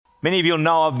Many of you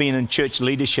know I've been in church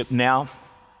leadership now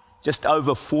just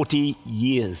over 40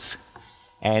 years,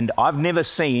 and I've never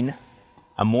seen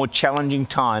a more challenging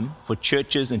time for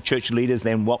churches and church leaders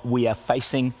than what we are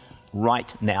facing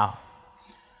right now.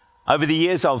 Over the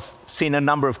years, I've seen a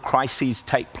number of crises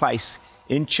take place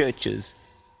in churches,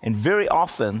 and very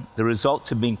often the results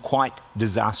have been quite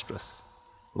disastrous.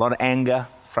 A lot of anger,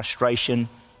 frustration,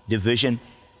 division,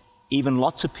 even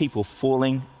lots of people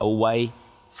falling away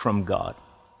from God.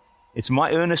 It's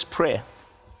my earnest prayer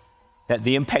that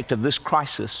the impact of this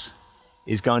crisis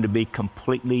is going to be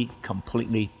completely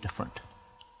different.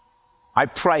 I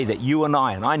pray that you and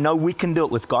I know we can do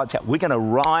it with God's help. We're going to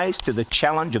rise to the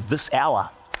challenge of this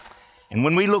hour. And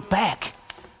when we look back,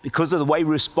 because of the way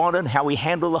we responded, how we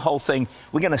handled the whole thing,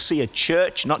 we're going to see a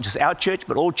church, not just our church,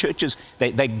 but all churches,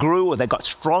 they grew or they got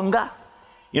stronger.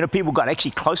 You know, people got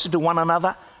actually closer to one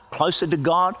another, closer to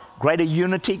God, greater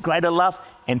unity, greater love,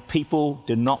 and people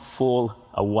did not fall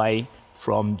away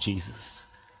from Jesus.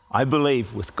 I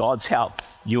believe with God's help,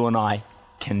 you and I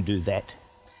can do that.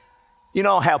 You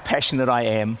know how passionate I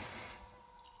am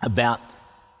about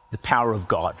the power of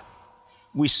God.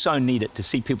 We so need it to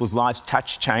see people's lives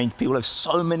touched, changed. People have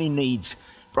so many needs,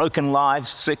 broken lives,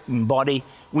 sick in body.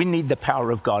 We need the power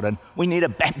of God, and we need a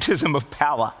baptism of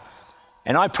power.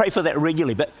 And I pray for that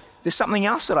regularly, but there's something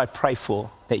else that I pray for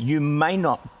that you may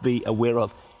not be aware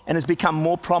of, and it's become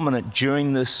more prominent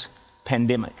during this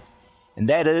pandemic. And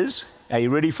that is, are you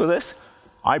ready for this?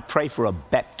 I pray for a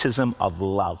baptism of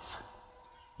love.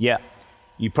 Yeah,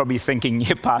 you're probably thinking,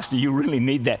 yeah, Pastor, you really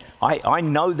need that. I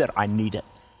know that I need it.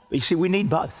 But you see, we need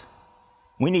both.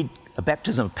 We need a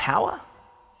baptism of power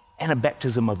and a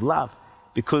baptism of love,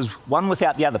 because one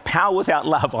without the other, power without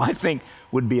love, I think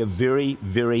would be a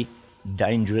very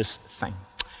dangerous thing.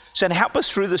 So to help us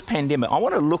through this pandemic, I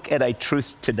want to look at a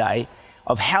truth today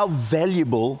of how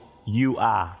valuable you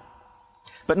are.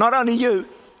 But not only you,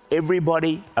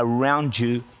 everybody around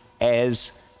you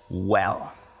as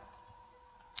well.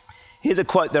 Here's a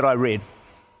quote that I read.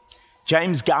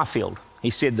 James Garfield,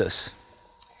 he said this: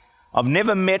 I've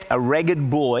never met a ragged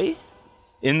boy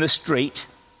in the street.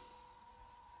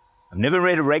 I've never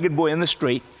met a ragged boy in the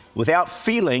street without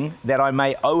feeling that I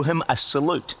may owe him a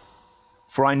salute,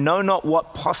 for I know not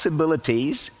what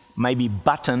possibilities may be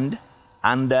buttoned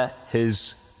under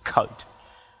his coat.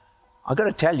 I've got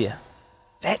to tell you,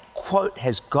 that quote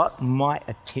has got my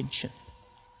attention.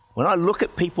 When I look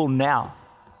at people now,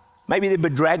 maybe they're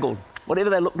bedraggled,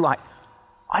 whatever they look like,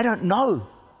 I don't know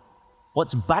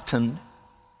what's buttoned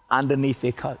underneath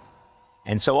their coat.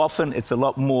 And so often it's a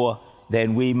lot more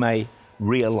than we may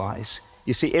realize.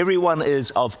 You see, everyone is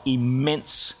of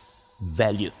immense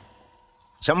value.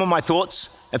 Some of my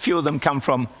thoughts, a few of them come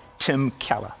from Tim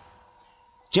Keller.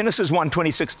 Genesis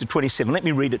 1:26-27, let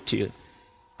me read it to you.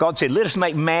 God said, let us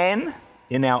make man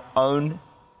in our own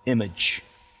image,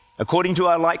 according to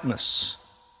our likeness.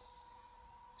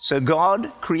 So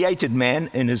God created man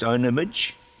in his own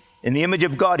image. In the image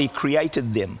of God, he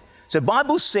created them. So the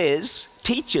Bible says,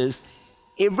 teaches,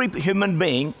 every human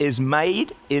being is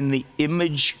made in the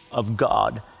image of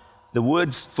God. The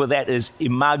words for that is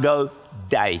imago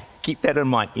Dei. Keep that in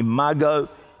mind, imago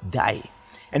Dei.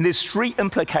 And there's three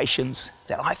implications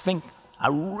that I think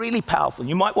are really powerful.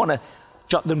 You might want to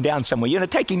jot them down somewhere. You know,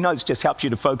 taking notes just helps you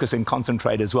to focus and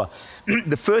concentrate as well.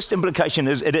 The first implication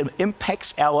is it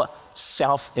impacts our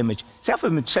self-image.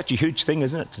 Self-image is such a huge thing,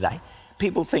 isn't it, today?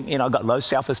 People think, you know, I've got low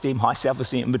self-esteem, high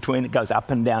self-esteem, in between, it goes up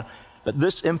and down. But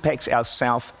this impacts our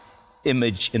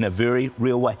self-image in a very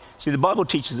real way. See, the Bible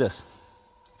teaches this.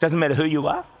 It doesn't matter who you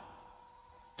are.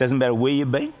 It doesn't matter where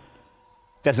you've been.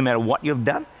 It doesn't matter what you've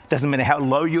done. It doesn't matter how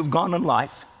low you've gone in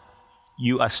life.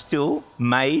 You are still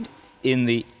made in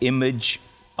the image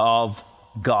of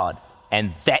God.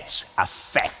 And that's a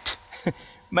fact.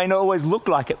 May not always look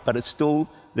like it, but it's still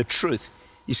the truth.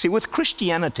 You see, with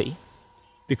Christianity,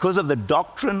 because of the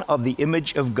doctrine of the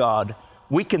image of God,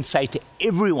 we can say to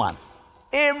everyone,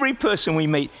 every person we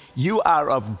meet, you are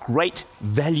of great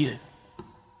value.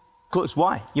 Because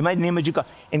why? You're made in the image of God.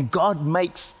 And God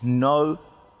makes no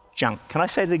junk. Can I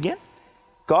say that again?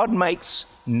 God makes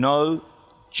no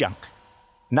junk.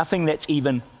 Nothing that's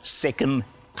even second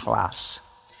class.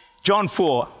 John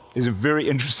 4 is a very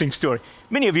interesting story.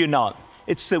 Many of you know it.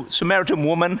 It's the Samaritan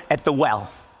woman at the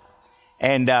well.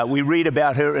 And we read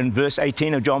about her in verse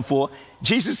 18 of John 4.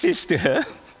 Jesus says to her,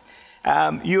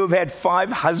 you have had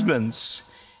 5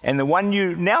 husbands, and the one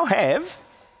you now have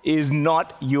is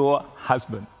not your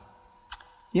husband.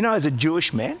 You know, as a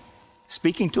Jewish man,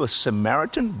 speaking to a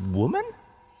Samaritan woman,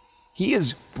 he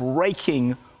is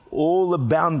breaking all the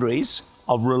boundaries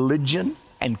of religion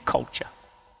and culture.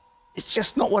 It's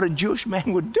just not what a Jewish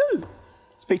man would do.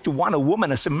 Speak to a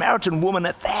woman, a Samaritan woman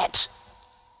at that.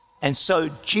 And so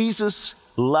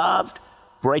Jesus loved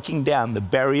breaking down the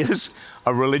barriers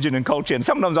of religion and culture. And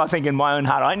sometimes I think in my own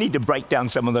heart, I need to break down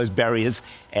some of those barriers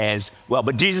as well.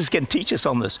 But Jesus can teach us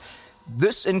on this.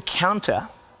 This encounter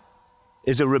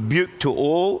is a rebuke to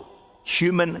all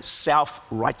human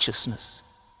self-righteousness.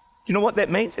 You know what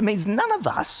that means? It means none of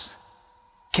us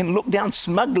can look down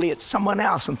smugly at someone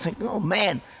else and think, oh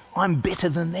man, I'm better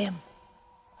than them.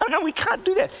 Oh no, we can't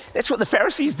do that. That's what the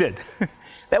Pharisees did.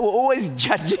 They were always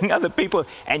judging other people,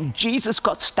 and Jesus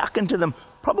got stuck into them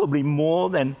probably more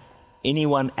than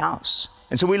anyone else.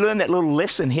 And so we learn that little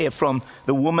lesson here from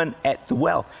the woman at the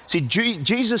well. See,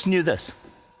 Jesus knew this.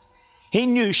 He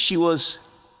knew she was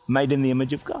made in the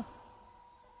image of God.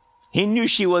 He knew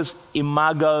she was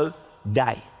Imago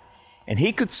Dei. And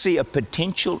he could see a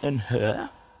potential in her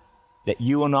that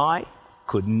you and I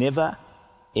could never,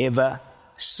 ever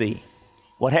see.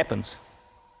 What happens?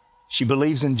 She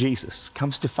believes in Jesus,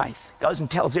 comes to faith, goes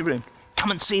and tells everyone,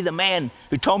 come and see the man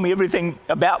who told me everything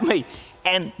about me.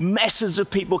 And masses of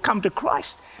people come to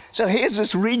Christ. So here's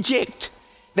this reject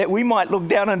that we might look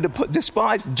down and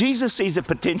despise. Jesus sees a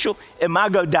potential,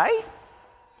 Imago Dei.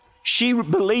 She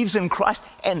believes in Christ,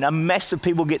 and a mass of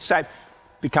people get saved,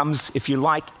 becomes, if you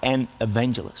like, an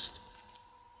evangelist.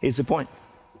 Here's the point.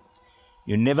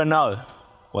 You never know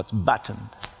what's buttoned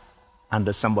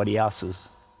under somebody else's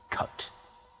coat.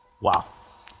 Wow.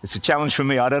 It's a challenge for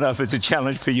me. I don't know if it's a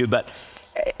challenge for you, but,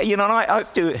 you know, I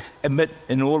have to admit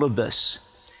in all of this,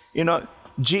 you know,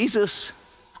 Jesus,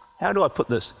 how do I put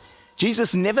this?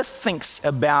 Jesus never thinks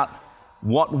about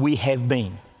what we have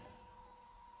been.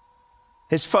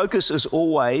 His focus is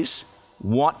always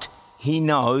what he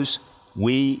knows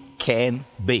we can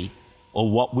be, or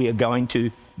what we are going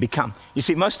to become. You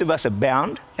see, most of us are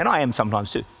bound, and I am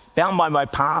sometimes too, bound by my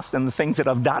past and the things that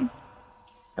I've done.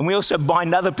 And we also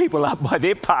bind other people up by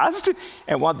their past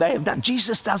and what they have done.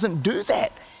 Jesus doesn't do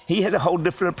that. He has a whole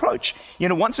different approach. You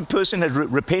know, once a person has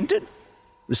repented,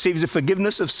 receives the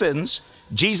forgiveness of sins,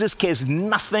 Jesus cares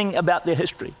nothing about their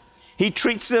history. He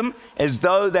treats them as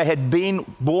though they had been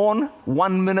born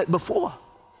 1 minute before.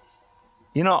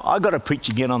 You know, I've got to preach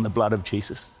again on the blood of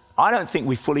Jesus. I don't think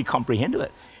we fully comprehend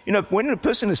it. You know, when a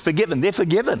person is forgiven, they're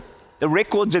forgiven. The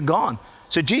records are gone.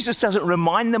 So Jesus doesn't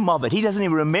remind them of it. He doesn't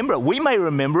even remember it. We may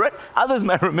remember it. Others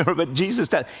may remember it, but Jesus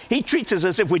does. He treats us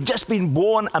as if we'd just been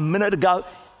born a minute ago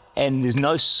and there's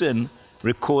no sin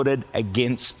recorded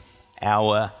against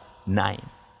our name.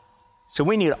 So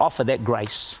we need to offer that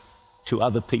grace to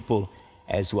other people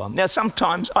as well. Now,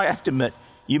 sometimes, I have to admit,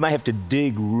 you may have to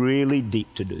dig really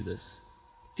deep to do this.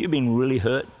 If you've been really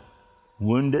hurt,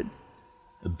 wounded,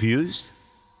 abused,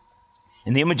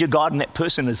 and the image of God in that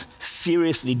person is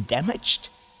seriously damaged,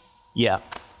 yeah,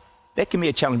 that can be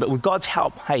a challenge. But with God's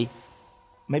help, hey,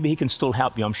 maybe he can still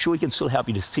help you. I'm sure he can still help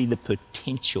you to see the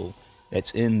potential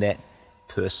that's in that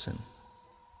person.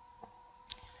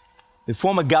 The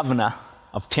former governor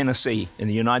of Tennessee in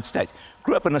the United States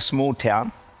grew up in a small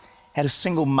town, had a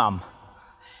single mum.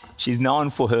 She's known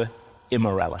for her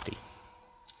immorality.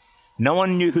 No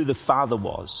one knew who the father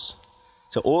was.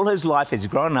 So all his life, as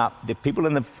he's grown up, the people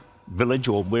in the village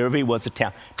or wherever he was, a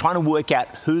town, trying to work out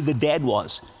who the dad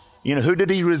was. You know, who did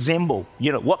he resemble?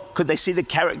 You know, what could they see the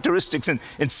characteristics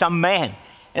in some man?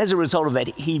 And as a result of that,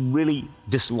 he really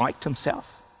disliked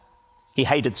himself. He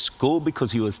hated school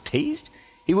because he was teased.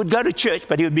 He would go to church,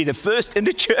 but he would be the first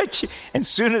into church. And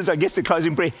soon as, I guess, the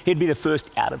closing prayer, he'd be the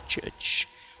first out of church.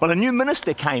 Well, a new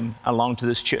minister came along to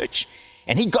this church,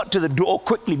 and he got to the door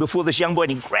quickly before this young boy,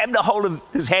 and he grabbed a hold of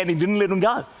his hand and didn't let him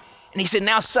go. And he said,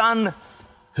 "Now, son,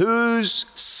 whose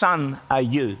son are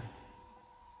you?"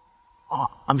 "Oh,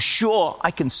 I'm sure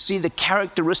I can see the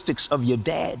characteristics of your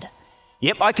dad.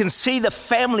 Yep, I can see the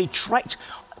family traits."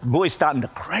 The boy's starting to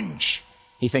cringe.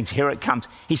 He thinks, here it comes.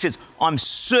 He says, "I'm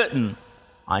certain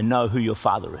I know who your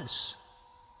father is."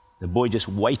 The boy just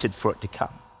waited for it to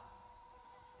come.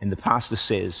 And the pastor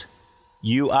says,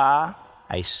 "You are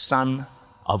a son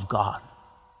of God.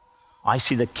 I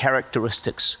see the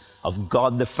characteristics of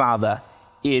God the Father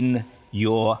in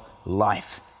your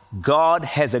life. God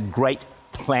has a great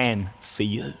plan for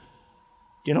you." Do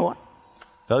you know what?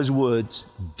 Those words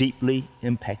deeply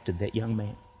impacted that young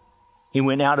man. He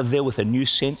went out of there with a new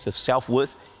sense of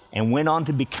self-worth and went on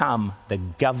to become the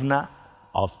governor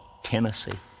of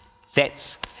Tennessee.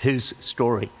 That's his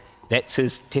story. That's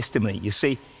his testimony. You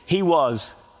see, he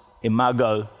was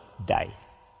Imago Dei,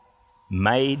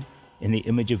 made in the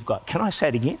image of God. Can I say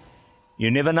it again?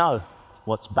 You never know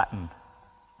what's buttoned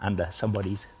under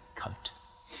somebody's coat.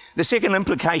 The second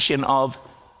implication of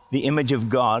the image of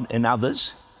God in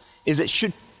others is it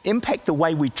should impact the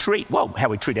way we treat, well, how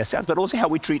we treat ourselves, but also how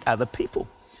we treat other people.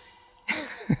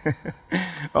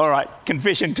 All right,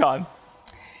 confession time.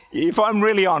 If I'm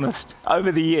really honest,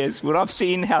 over the years, when I've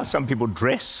seen how some people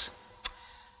dress,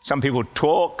 some people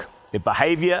talk, their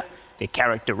behavior, their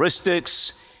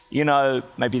characteristics,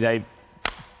 maybe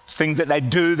things that they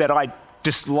do that I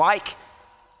dislike,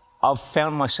 I've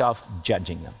found myself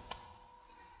judging them.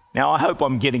 Now, I hope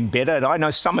I'm getting better, and I know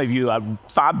some of you are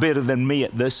far better than me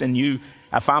at this, and you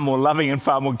are far more loving and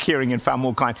far more caring and far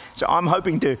more kind. So I'm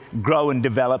hoping to grow and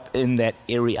develop in that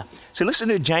area. So listen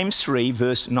to James 3,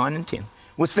 verse 9 and 10.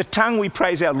 With the tongue we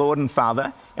praise our Lord and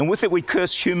Father, and with it we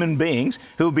curse human beings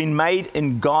who have been made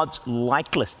in God's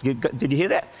likeness. Did you hear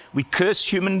that? We curse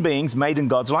human beings made in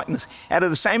God's likeness. Out of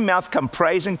the same mouth come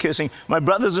praise and cursing. My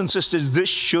brothers and sisters, this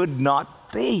should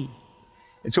not be.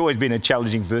 It's always been a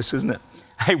challenging verse, isn't it?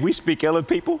 Hey, we speak ill of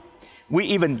people. We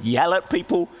even yell at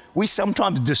people. We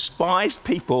sometimes despise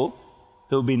people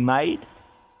who have been made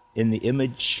in the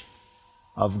image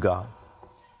of God.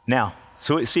 Now,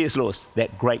 so C.S. Lewis,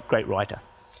 that great, great writer,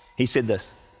 he said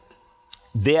this: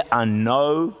 there are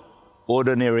no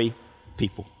ordinary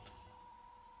people.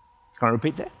 Can I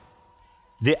repeat that?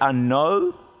 There are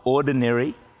no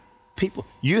ordinary people.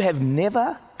 You have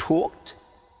never talked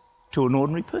to an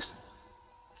ordinary person.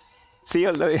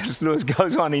 C.S. Lewis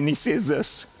goes on and he says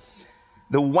this: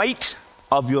 the weight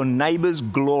of your neighbor's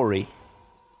glory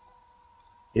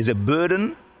is a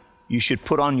burden you should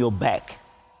put on your back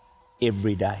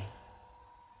every day.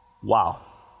 Wow.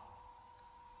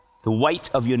 The weight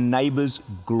of your neighbor's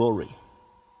glory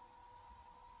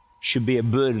should be a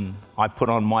burden I put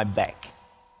on my back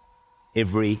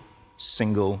every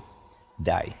single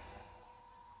day.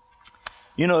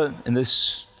 In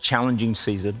this challenging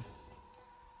season,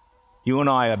 you and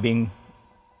I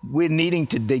we're needing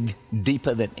to dig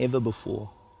deeper than ever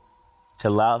before, to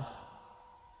love,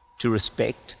 to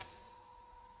respect,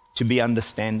 to be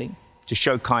understanding, to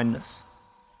show kindness.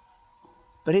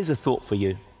 But here's a thought for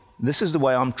you. This is the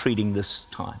way I'm treating this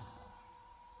time.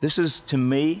 This is, to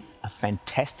me, a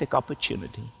fantastic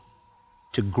opportunity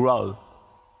to grow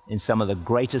in some of the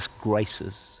greatest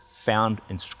graces found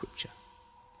in Scripture.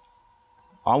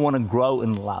 I want to grow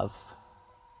in love,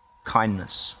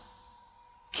 kindness,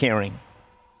 caring,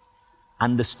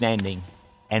 understanding,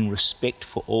 and respect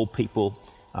for all people.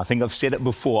 I think I've said it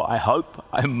before. I hope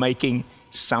I'm making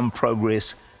some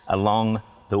progress along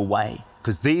the way,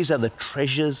 because these are the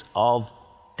treasures of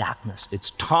darkness.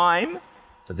 It's time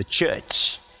for the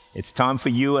church. It's time for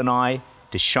you and I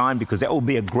to shine, because that will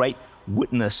be a great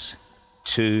witness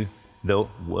to the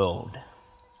world.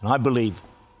 And I believe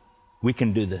we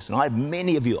can do this. And I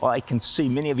can see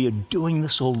many of you doing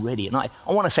this already. And I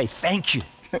want to say thank you.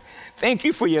 Thank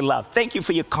you for your love. Thank you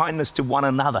for your kindness to one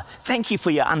another. Thank you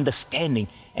for your understanding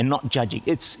and not judging.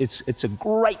 It's a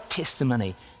great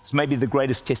testimony. It's maybe the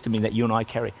greatest testimony that you and I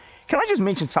carry. Can I just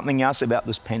mention something else about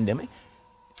this pandemic?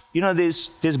 There's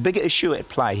a bigger issue at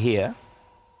play here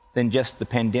than just the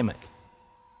pandemic.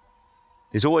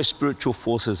 There's always spiritual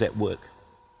forces at work.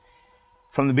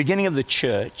 From the beginning of the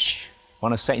church,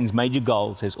 one of Satan's major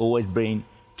goals has always been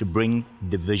to bring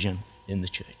division in the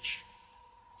church.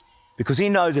 Because he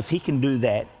knows if he can do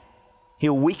that,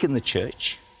 he'll weaken the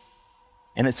church,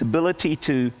 and its ability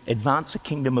to advance the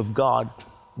kingdom of God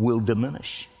will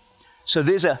diminish. So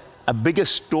there's a bigger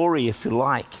story, if you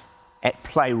like, at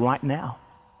play right now.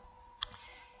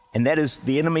 And that is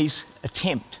the enemy's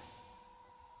attempt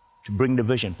to bring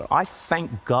division. But I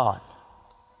thank God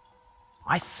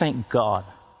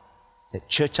that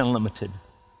Church Unlimited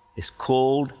is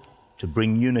called to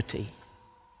bring unity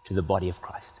to the body of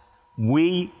Christ.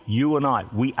 You and I,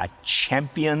 we are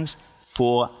champions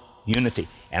for unity.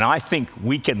 And I think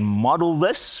we can model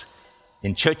this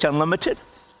in Church Unlimited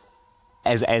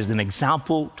as an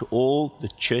example to all the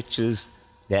churches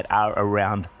that are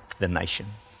around the nation.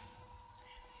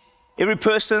 Every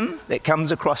person that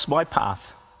comes across my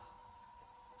path,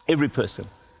 every person,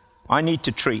 I need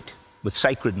to treat with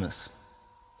sacredness,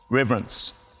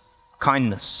 reverence,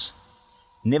 kindness,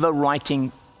 never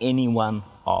writing anyone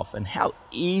off. And how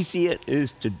easy it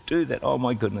is to do that. Oh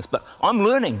my goodness. But I'm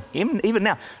learning, even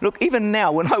now. Look, even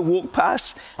now, when I walk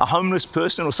past a homeless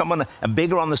person or someone, a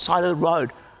beggar on the side of the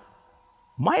road,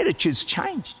 my attitude's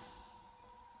changed.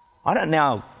 I don't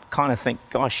now kind of think,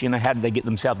 gosh, how did they get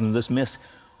themselves into this mess?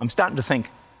 I'm starting to think,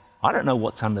 I don't know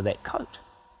what's under that coat.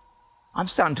 I'm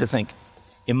starting to think,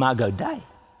 Imago Dei.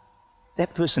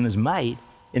 That person is made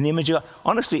in the image of God.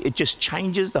 Honestly, it just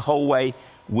changes the whole way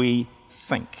we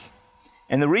think.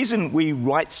 And the reason we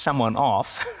write someone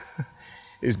off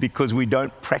is because we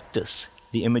don't practice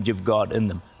the image of God in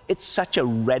them. It's such a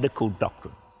radical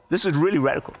doctrine. This is really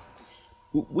radical.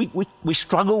 We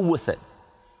struggle with it.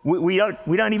 We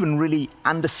don't even really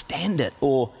understand it,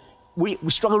 or we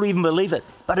struggle to even believe it.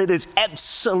 But it is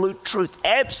absolute truth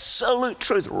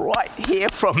right here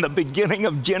from the beginning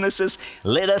of Genesis.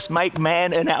 Let us make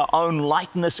man in our own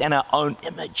likeness and our own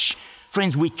image.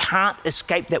 Friends, we can't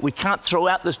escape that. We can't throw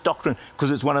out this doctrine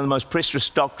because it's one of the most precious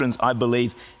doctrines, I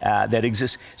believe, that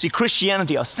exists. See,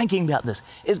 Christianity, I was thinking about this,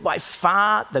 is by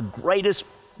far the greatest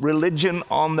religion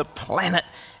on the planet.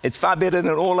 It's far better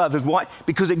than all others. Why?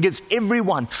 Because it gives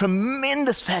everyone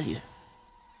tremendous value,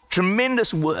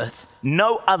 tremendous worth.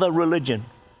 No other religion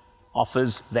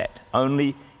offers that,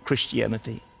 only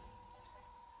Christianity.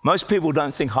 Most people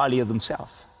don't think highly of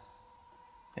themselves.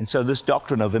 And so this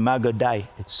doctrine of Imago Dei,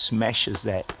 it smashes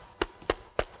that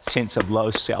sense of low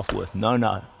self-worth.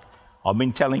 No. I've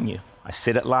been telling you, I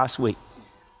said it last week,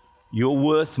 you're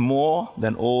worth more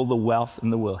than all the wealth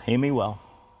in the world. Hear me well.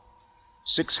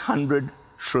 $600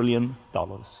 trillion.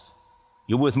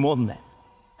 You're worth more than that.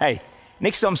 Hey,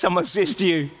 next time someone says to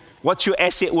you, what's your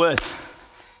asset worth?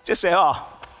 Just say,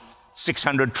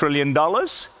 $600 trillion.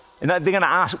 And they're going to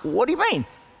ask, what do you mean?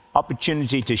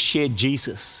 Opportunity to share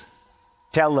Jesus.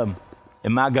 Tell them,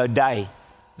 Imago Dei,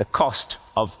 the cost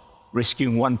of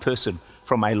rescuing one person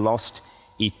from a lost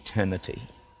eternity.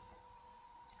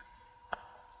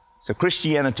 So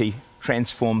Christianity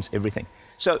transforms everything.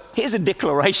 So here's a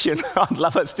declaration I'd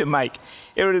love us to make.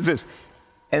 Here it is this.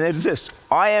 And it is this.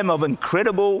 I am of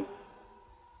incredible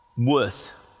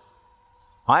worth.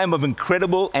 I am of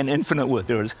incredible and infinite worth.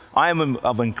 There it is. I am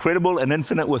of incredible and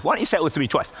infinite worth. Why don't you say it with me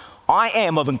twice? I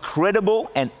am of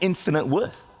incredible and infinite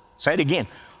worth. Say it again.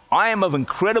 I am of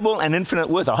incredible and infinite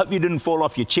worth. I hope you didn't fall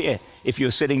off your chair if you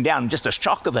were sitting down, just a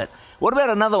shock of it. What about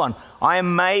another one? I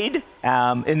am made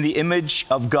in the image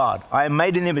of God. I am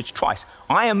made in the image twice.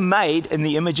 I am made in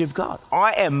the image of God.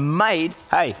 I am made,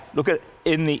 hey, look at it,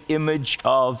 in the image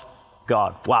of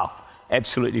God. Wow,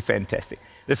 absolutely fantastic.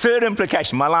 The third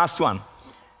implication, my last one.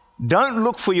 Don't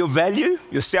look for your value,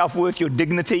 your self-worth, your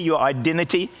dignity, your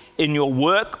identity in your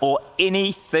work or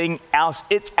anything else.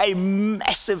 It's a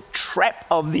massive trap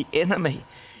of the enemy.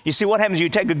 You see, what happens, you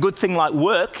take a good thing like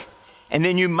work and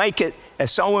then you make it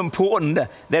so important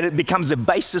that it becomes the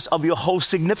basis of your whole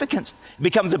significance. It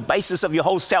becomes the basis of your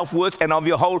whole self-worth and of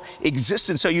your whole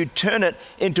existence. So you turn it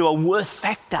into a worth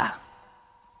factor.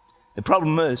 The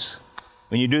problem is,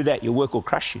 when you do that, your work will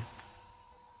crush you.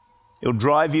 It'll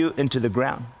drive you into the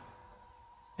ground.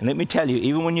 And let me tell you,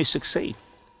 even when you succeed,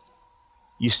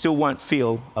 you still won't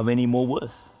feel of any more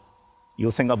worth. You'll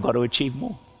think, I've got to achieve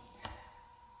more.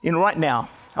 You know, right now,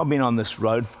 I've been on this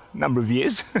road a number of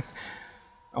years.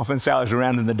 Often say I was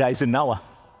around in the days of Noah.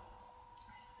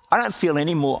 I don't feel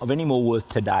any more worth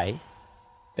today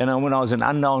than when I was an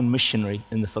unknown missionary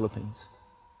in the Philippines.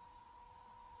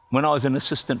 When I was an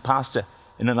assistant pastor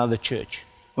in another church.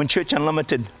 When Church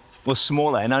Unlimited was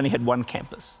smaller and only had one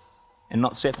campus and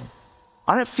not 7.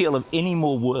 I don't feel of any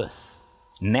more worth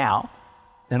now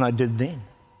than I did then.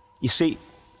 You see,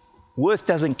 worth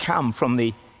doesn't come from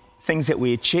the things that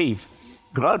we achieve.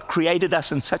 God created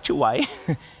us in such a way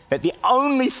that the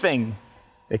only thing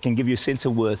that can give you a sense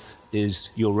of worth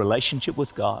is your relationship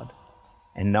with God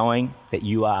and knowing that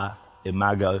you are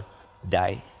Imago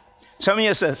Dei. So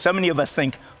many of us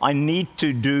think, I need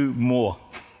to do more.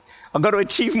 I've got to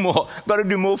achieve more. I've got to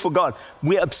do more for God.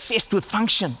 We're obsessed with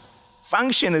function.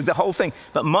 Function is the whole thing.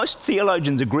 But most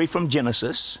theologians agree from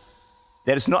Genesis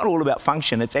that it's not all about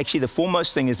function. It's actually the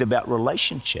foremost thing is about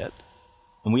relationship.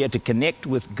 And we have to connect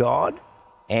with God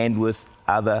and with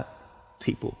other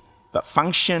people. But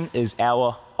function is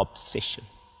our obsession.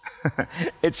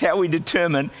 It's how we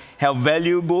determine how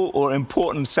valuable or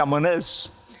important someone is.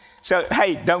 So,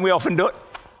 hey, don't we often do it?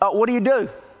 Oh, what do you do?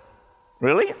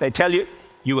 Really? They tell you,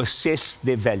 you assess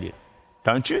their value,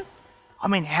 don't you? I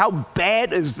mean, how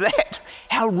bad is that?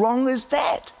 How wrong is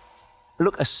that?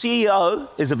 Look, a CEO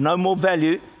is of no more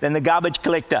value than the garbage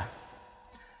collector.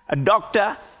 A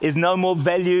doctor is no more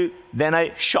value than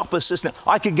a shop assistant.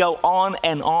 I could go on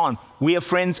and on. We are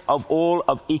friends of all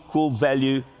of equal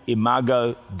value,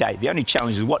 Imago Dei. The only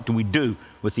challenge is what do we do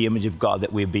with the image of God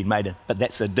that we've been made in? But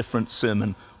that's a different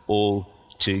sermon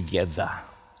altogether.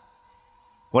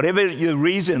 Whatever your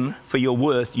reason for your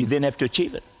worth, you then have to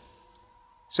achieve it.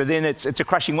 So then it's a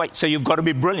crushing weight. So you've got to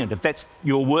be brilliant. If that's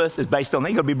your worth is based on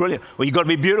that, you've got to be brilliant. Or you've got to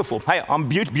be beautiful. Hey,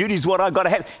 beauty is what I've got to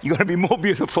have. You've got to be more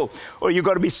beautiful. Or you've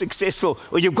got to be successful.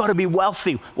 Or you've got to be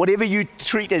wealthy. Whatever you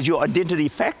treat as your identity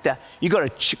factor, you've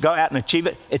got to go out and achieve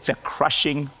it. It's a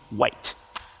crushing weight.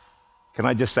 Can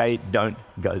I just say, don't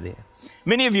go there.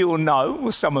 Many of you will know,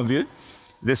 or some of you,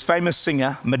 this famous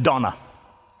singer, Madonna.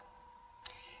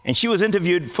 And she was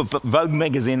interviewed for Vogue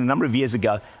magazine a number of years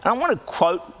ago. And I want to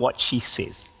quote what she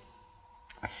says.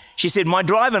 She said, "My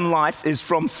drive in life is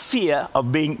from fear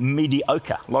of being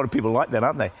mediocre." A lot of people like that,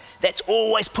 aren't they? "That's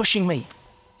always pushing me.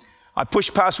 I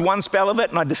pushed past one spell of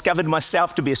it and I discovered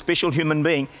myself to be a special human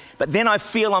being. But then I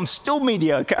feel I'm still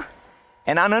mediocre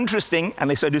and uninteresting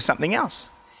unless I do something else.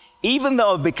 Even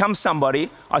though I've become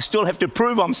somebody, I still have to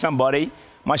prove I'm somebody.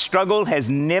 My struggle has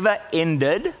never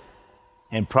ended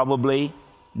and probably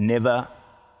never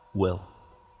will."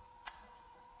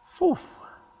 Whew.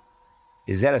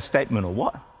 Is that a statement or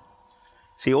what?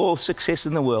 See, all success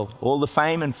in the world, all the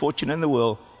fame and fortune in the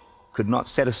world could not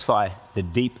satisfy the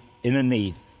deep inner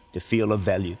need to feel of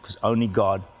value, because only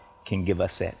God can give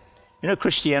us that. You know,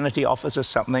 Christianity offers us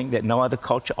something that no other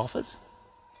culture offers.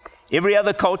 Every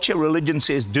other culture, religion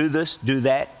says, do this, do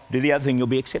that, do the other thing, you'll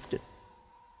be accepted.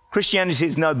 Christianity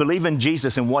says, no, believe in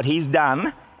Jesus and what he's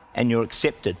done, and you're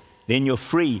accepted. Then you're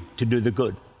free to do the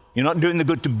good. You're not doing the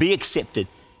good to be accepted.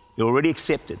 You're already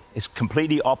accepted. It's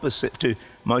completely opposite to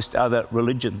most other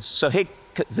religions. So here's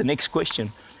the next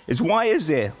question, is why is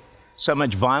there so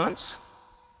much violence,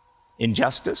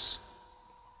 injustice,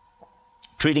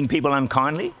 treating people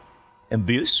unkindly,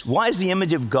 abuse? Why is the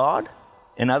image of God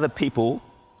in other people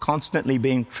constantly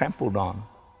being trampled on?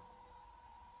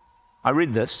 I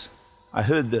read this, I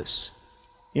heard this.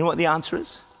 You know what the answer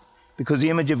is? Because the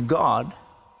image of God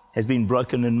has been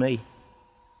broken in me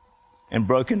and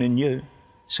broken in you,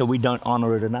 so we don't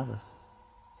honor it in others.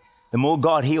 The more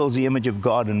God heals the image of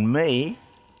God in me,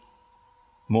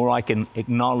 the more I can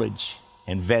acknowledge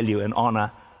and value and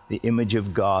honor the image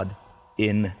of God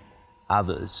in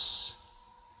others.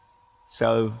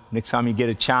 So next time you get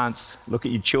a chance, look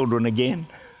at your children again,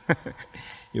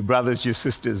 your brothers, your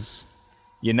sisters,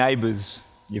 your neighbors,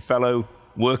 your fellow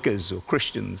workers or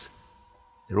Christians.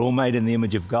 They're all made in the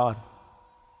image of God.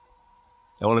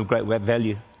 They all have great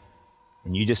value,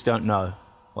 and you just don't know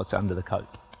what's under the coat.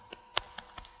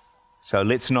 So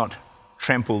let's not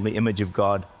trample the image of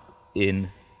God in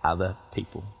other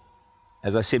people.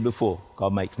 As I said before,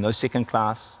 God makes no second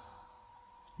class,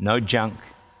 no junk,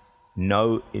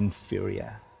 no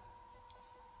inferior.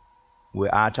 We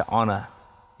are to honor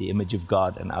the image of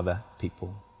God in other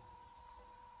people.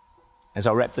 As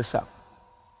I wrap this up,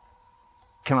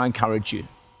 can I encourage you?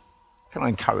 Can I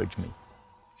encourage me?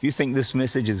 If you think this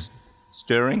message is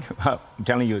stirring, I'm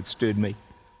telling you, it stirred me.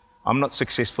 I'm not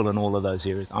successful in all of those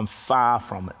areas. I'm far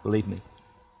from it, believe me.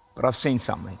 But I've seen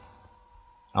something.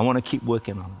 I want to keep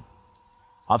working on it.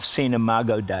 I've seen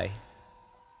Imago Dei.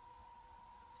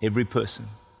 Every person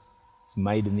is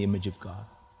made in the image of God.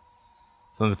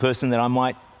 From the person that I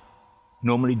might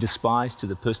normally despise to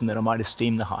the person that I might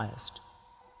esteem the highest.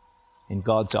 In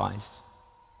God's eyes,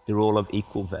 they're all of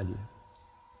equal value.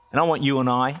 And I want you and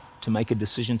I to make a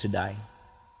decision today,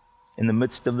 in the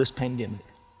midst of this pandemic,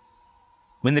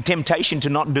 when the temptation to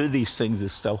not do these things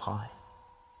is so high.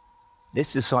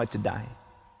 Let's decide today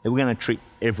that we're going to treat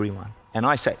everyone, and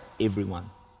I say everyone,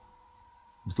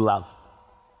 with love,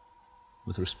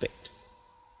 with respect,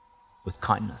 with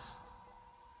kindness,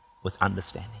 with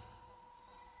understanding.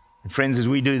 And friends, as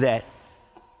we do that,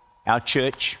 our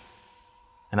church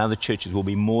and other churches will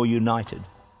be more united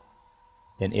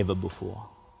than ever before.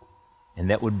 And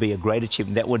that would be a great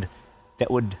achievement. That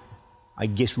would, I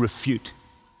guess, refute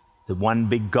the one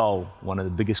big goal, one of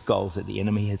the biggest goals that the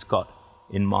enemy has got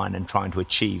in mind and trying to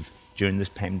achieve during this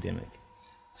pandemic.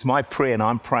 It's my prayer, and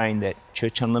I'm praying that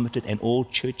Church Unlimited and all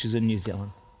churches in New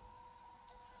Zealand,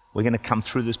 we're going to come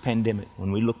through this pandemic,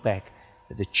 when we look back,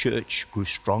 that the church grew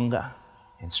stronger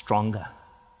and stronger,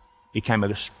 became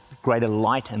a greater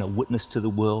light and a witness to the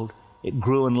world. It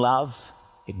grew in love,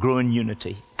 it grew in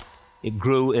unity, it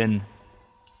grew in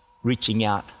reaching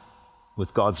out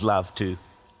with God's love to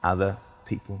other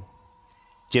people.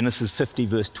 Genesis 50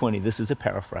 verse 20, this is a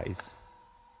paraphrase.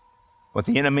 What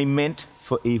the enemy meant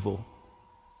for evil,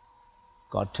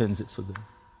 God turns it for good.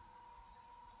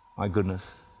 My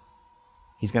goodness.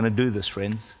 He's going to do this,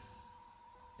 friends,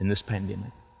 in this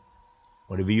pandemic.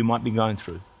 Whatever you might be going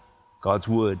through, God's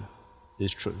word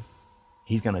is true.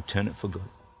 He's going to turn it for good.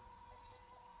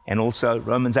 And also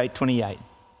Romans 8:28,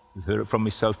 you've heard it from me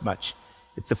so much.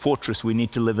 It's the fortress we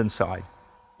need to live inside.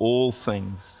 All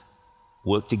things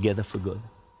work together for good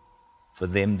for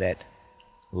them that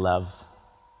love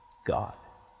God.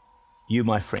 You,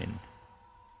 my friend,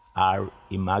 are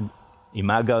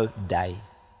Imago Dei,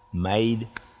 made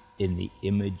in the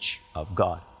image of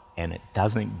God. And it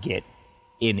doesn't get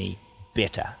any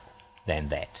better than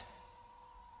that.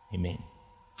 Amen.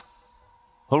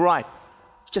 All right,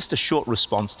 just a short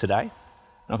response today.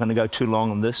 I'm not going to go too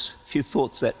long on this. A few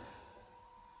thoughts that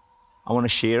I want to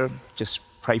share,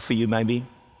 just pray for you maybe.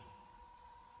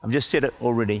 I've just said it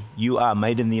already. You are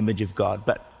made in the image of God,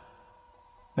 but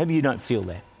maybe you don't feel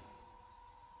that.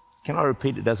 Can I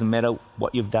repeat? It doesn't matter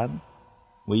what you've done,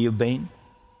 where you've been,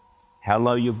 how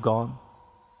low you've gone,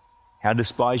 how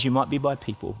despised you might be by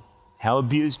people, how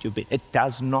abused you've been. It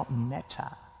does not matter.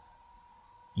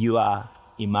 You are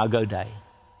Imago Dei.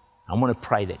 I want to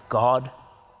pray that God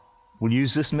will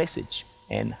use this message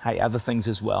and, hey, other things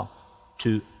as well,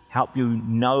 to help you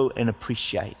know and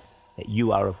appreciate that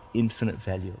you are of infinite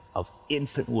value, of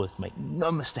infinite worth. Make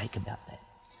no mistake about that.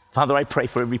 Father, I pray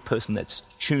for every person that's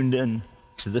tuned in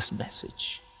to this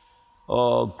message.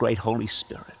 Oh, great Holy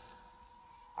Spirit.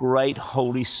 Great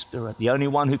Holy Spirit, the only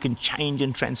one who can change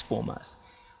and transform us.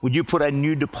 Would you put a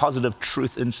new deposit of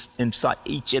truth inside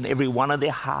each and every one of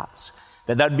their hearts,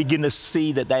 that they'd begin to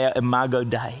see that they are Imago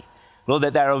Dei. Lord,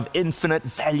 that they are of infinite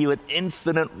value and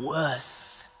infinite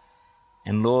worth.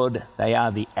 And Lord, they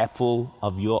are the apple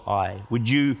of your eye. Would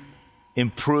you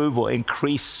improve or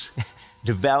increase,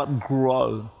 develop,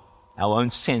 grow our own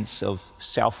sense of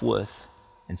self-worth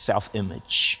and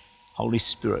self-image? Holy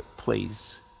Spirit,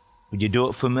 please, would you do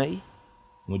it for me?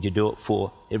 Would you do it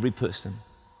for every person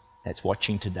that's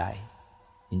watching today?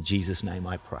 In Jesus' name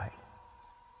I pray.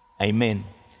 Amen.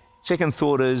 Second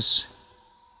thought is,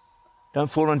 don't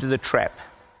fall into the trap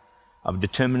of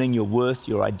determining your worth,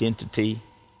 your identity,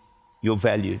 your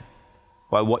value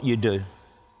by what you do,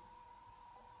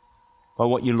 by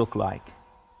what you look like,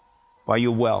 by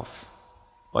your wealth,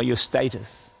 by your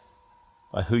status,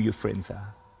 by who your friends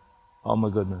are. Oh my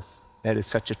goodness, that is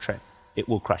such a trap. It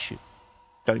will crush you.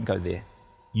 Don't go there.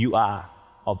 You are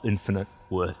of infinite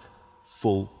worth.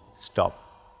 Full stop.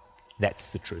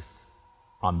 That's the truth.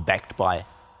 I'm backed by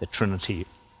the Trinity,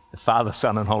 the Father,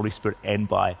 Son, and Holy Spirit, and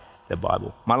by the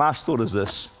Bible. My last thought is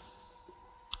this.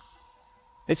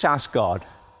 Let's ask God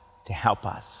to help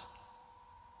us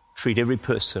treat every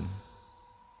person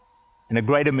in a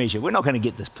greater measure. We're not going to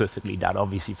get this perfectly done,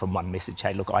 obviously, from one message.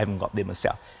 Hey, look, I haven't got there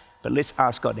myself. But let's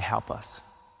ask God to help us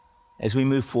as we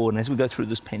move forward and as we go through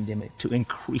this pandemic to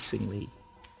increasingly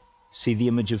see the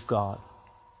image of God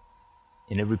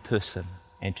in every person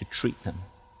and to treat them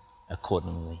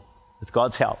accordingly. With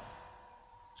God's help,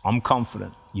 I'm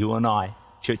confident you and I,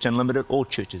 Church Unlimited, all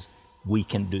churches, we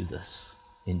can do this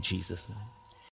in Jesus' name.